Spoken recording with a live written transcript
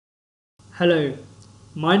Hello,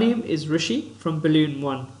 my name is Rishi from Balloon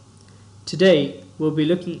 1. Today we'll be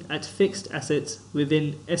looking at fixed assets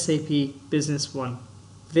within SAP Business One.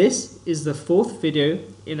 This is the fourth video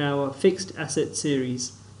in our fixed asset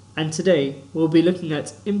series, and today we'll be looking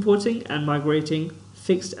at importing and migrating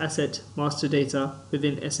fixed asset master data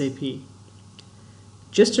within SAP.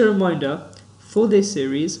 Just a reminder, for this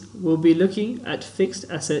series we'll be looking at fixed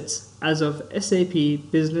assets as of SAP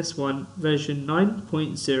Business One version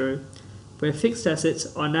 9.0, where fixed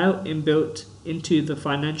assets are now inbuilt into the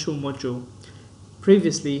financial module.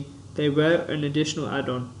 Previously, they were an additional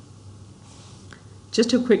add-on.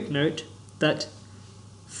 Just a quick note that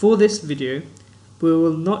for this video, we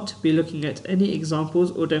will not be looking at any examples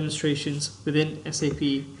or demonstrations within SAP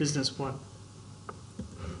Business One.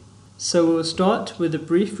 So we'll start with a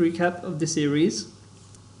brief recap of the series.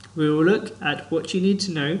 We will look at what you need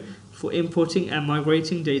to know for importing and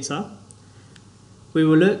migrating data. We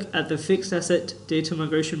will look at the fixed asset data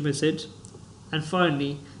migration wizard, and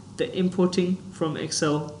finally, the importing from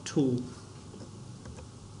Excel tool.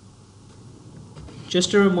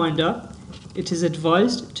 Just a reminder, it is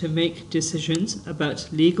advised to make decisions about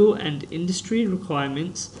legal and industry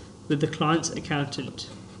requirements with the client's accountant.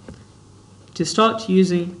 To start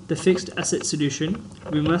using the fixed asset solution,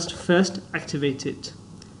 we must first activate it.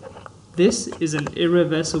 This is an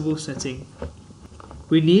irreversible setting.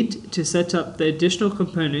 We need to set up the additional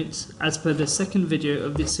components as per the second video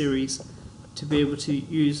of this series to be able to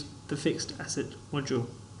use the fixed asset module.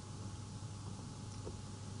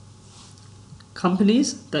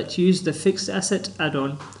 Companies that use the fixed asset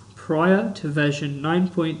add-on prior to version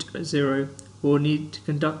 9.0 will need to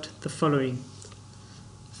conduct the following.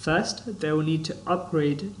 First, they will need to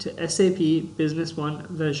upgrade to SAP Business One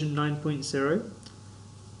version 9.0.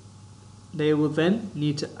 They will then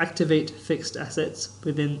need to activate fixed assets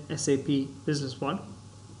within SAP Business One.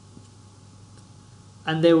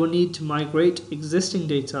 And they will need to migrate existing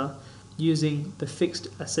data using the fixed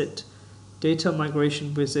asset data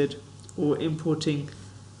migration wizard or importing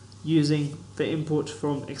using the import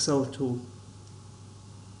from Excel tool.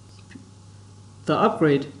 The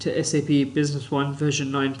upgrade to SAP Business One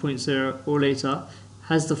version 9.0 or later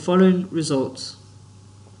has the following results.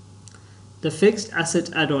 The fixed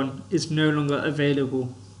asset add-on is no longer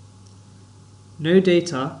available. No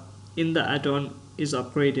data in the add-on is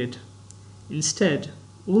upgraded. Instead,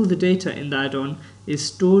 all the data in the add-on is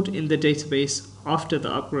stored in the database after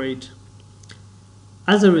the upgrade.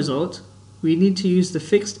 As a result, we need to use the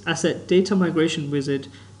fixed asset data migration wizard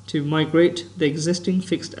to migrate the existing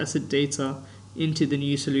fixed asset data into the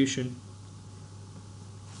new solution.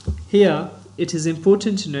 Here, it is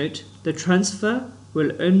important to note the transfer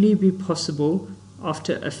will only be possible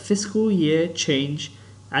after a fiscal year change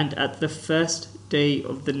and at the first day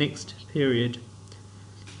of the next period.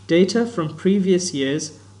 Data from previous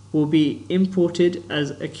years will be imported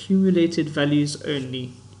as accumulated values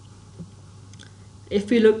only. If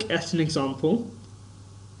we look at an example,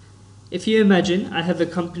 if you imagine I have a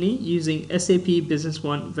company using SAP Business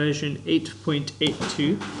One version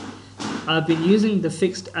 8.82, I've been using the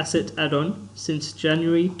fixed asset add-on since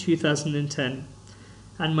January 2010.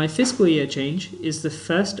 And my fiscal year change is the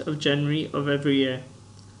 1st of January of every year.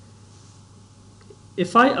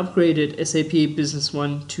 If I upgraded SAP Business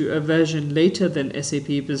One to a version later than SAP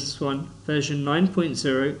Business One version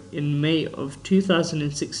 9.0 in May of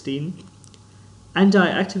 2016, and I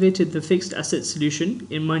activated the fixed asset solution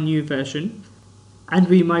in my new version, and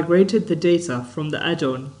we migrated the data from the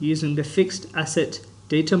add-on using the fixed asset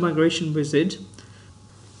data migration wizard,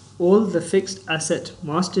 all the fixed asset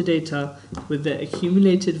master data with the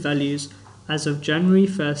accumulated values as of January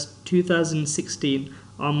 1st, 2016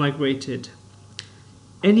 are migrated.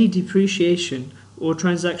 Any depreciation or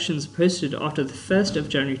transactions posted after the 1st of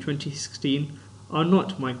January 2016 are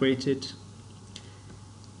not migrated.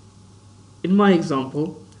 In my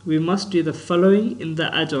example, we must do the following in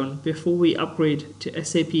the add-on before we upgrade to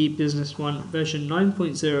SAP Business One version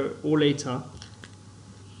 9.0 or later.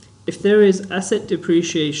 If there is asset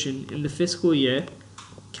depreciation in the fiscal year,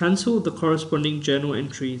 cancel the corresponding journal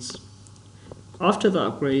entries. After the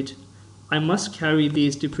upgrade, I must carry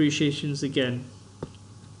these depreciations again.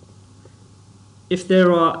 If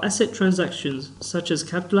there are asset transactions such as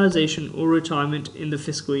capitalization or retirement in the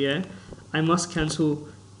fiscal year, I must cancel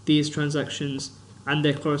these transactions and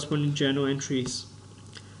their corresponding journal entries.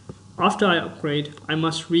 After I upgrade, I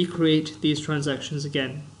must recreate these transactions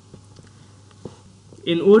again.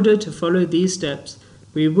 In order to follow these steps,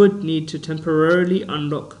 we would need to temporarily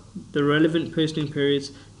unlock the relevant posting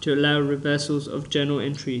periods to allow reversals of journal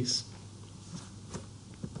entries.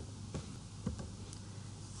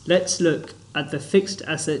 Let's look at the Fixed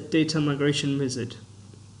Asset Data Migration wizard.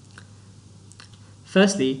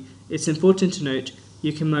 Firstly, it's important to note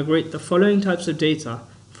you can migrate the following types of data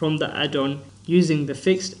from the add-on using the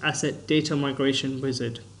Fixed Asset Data Migration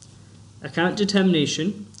wizard: account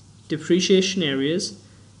determination, depreciation areas,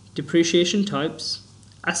 depreciation types,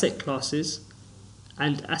 asset classes,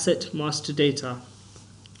 and asset master data.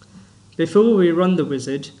 Before we run the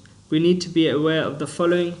wizard, we need to be aware of the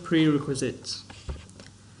following prerequisites.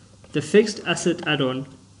 The Fixed Asset add-on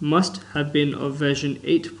must have been of version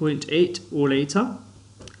 8.8 or later.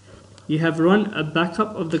 You have run a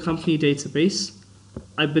backup of the company database.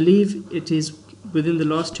 I believe it is within the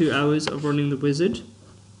last 2 hours of running the wizard.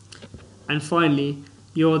 And finally,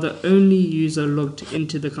 you are the only user logged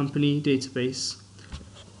into the company database.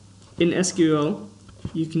 In SQL,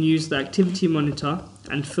 you can use the activity monitor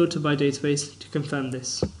and filter by database to confirm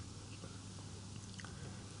this.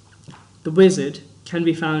 The wizard can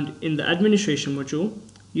be found in the Administration module,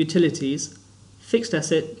 Utilities, Fixed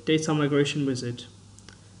Asset Data Migration Wizard.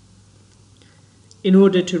 In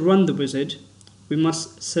order to run the wizard, we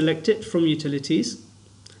must select it from Utilities,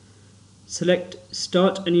 select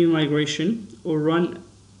Start a new migration or run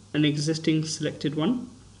an existing selected one,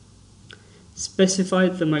 specify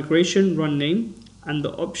the migration run name and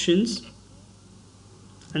the options,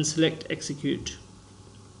 and select Execute.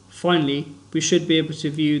 Finally, we should be able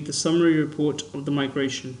to view the summary report of the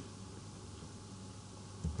migration.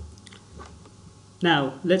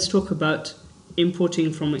 Now, let's talk about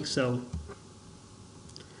importing from Excel.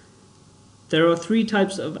 There are 3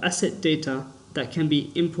 types of asset data that can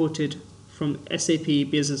be imported from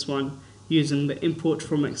SAP Business One using the Import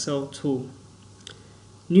from Excel tool.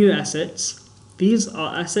 New assets. These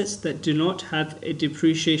are assets that do not have a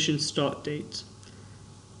depreciation start date.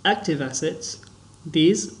 Active assets.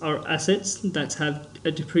 These are assets that have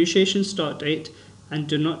a depreciation start date and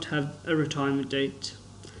do not have a retirement date.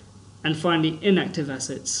 And finally, inactive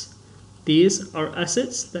assets. These are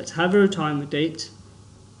assets that have a retirement date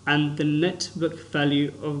and the net book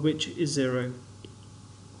value of which is 0.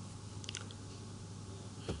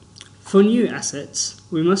 For new assets,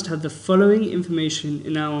 we must have the following information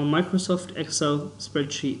in our Microsoft Excel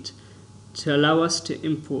spreadsheet to allow us to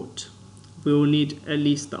import. We will need at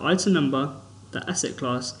least the item number, the asset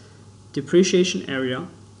class, depreciation area,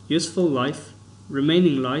 useful life,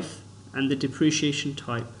 remaining life, and the depreciation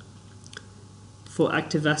type. For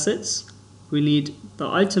active assets, we need the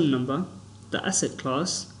item number, the asset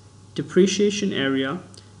class, depreciation area,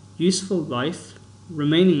 useful life,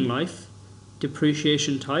 remaining life,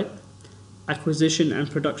 depreciation type, acquisition and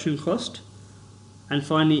production cost, and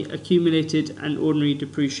finally accumulated and ordinary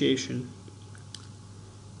depreciation.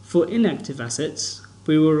 For inactive assets,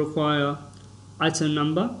 we will require item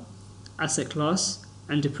number, asset class,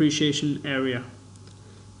 and depreciation area.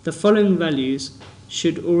 The following values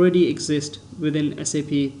should already exist within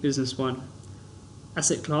SAP Business One: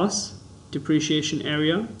 asset class, depreciation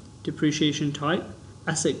area, depreciation type,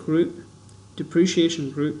 asset group, depreciation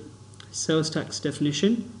group, sales tax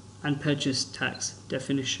definition, and purchase tax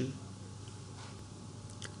definition.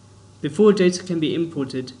 Before data can be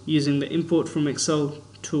imported using the Import from Excel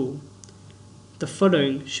tool, the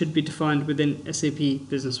following should be defined within SAP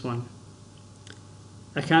Business One: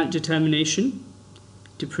 account determination,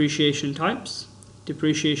 depreciation types,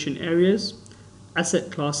 depreciation areas,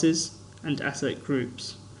 asset classes, and asset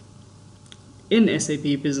groups. In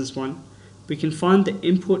SAP Business One, we can find the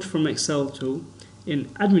Import from Excel tool in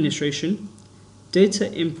Administration,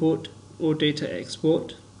 Data Import or Data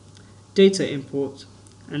Export, Data Import,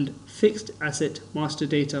 and Fixed Asset Master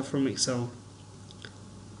Data from Excel.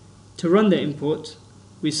 To run the import,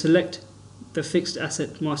 we select the Fixed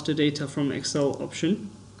Asset Master Data from Excel option.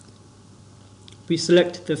 We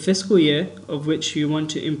select the fiscal year of which you want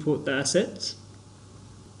to import the assets.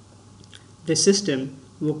 The system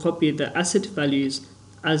will copy the asset values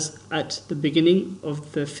as at the beginning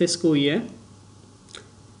of the fiscal year.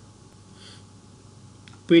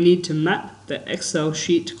 We need to map the Excel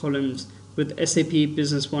sheet columns with SAP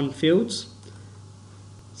Business One fields.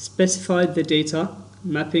 Specify the data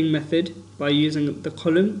mapping method by using the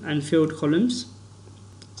column and field columns.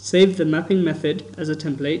 Save the mapping method as a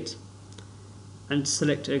template and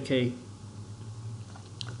select OK.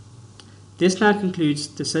 This now concludes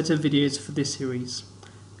the set of videos for this series.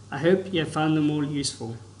 I hope you have found them all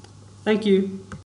useful. Thank you.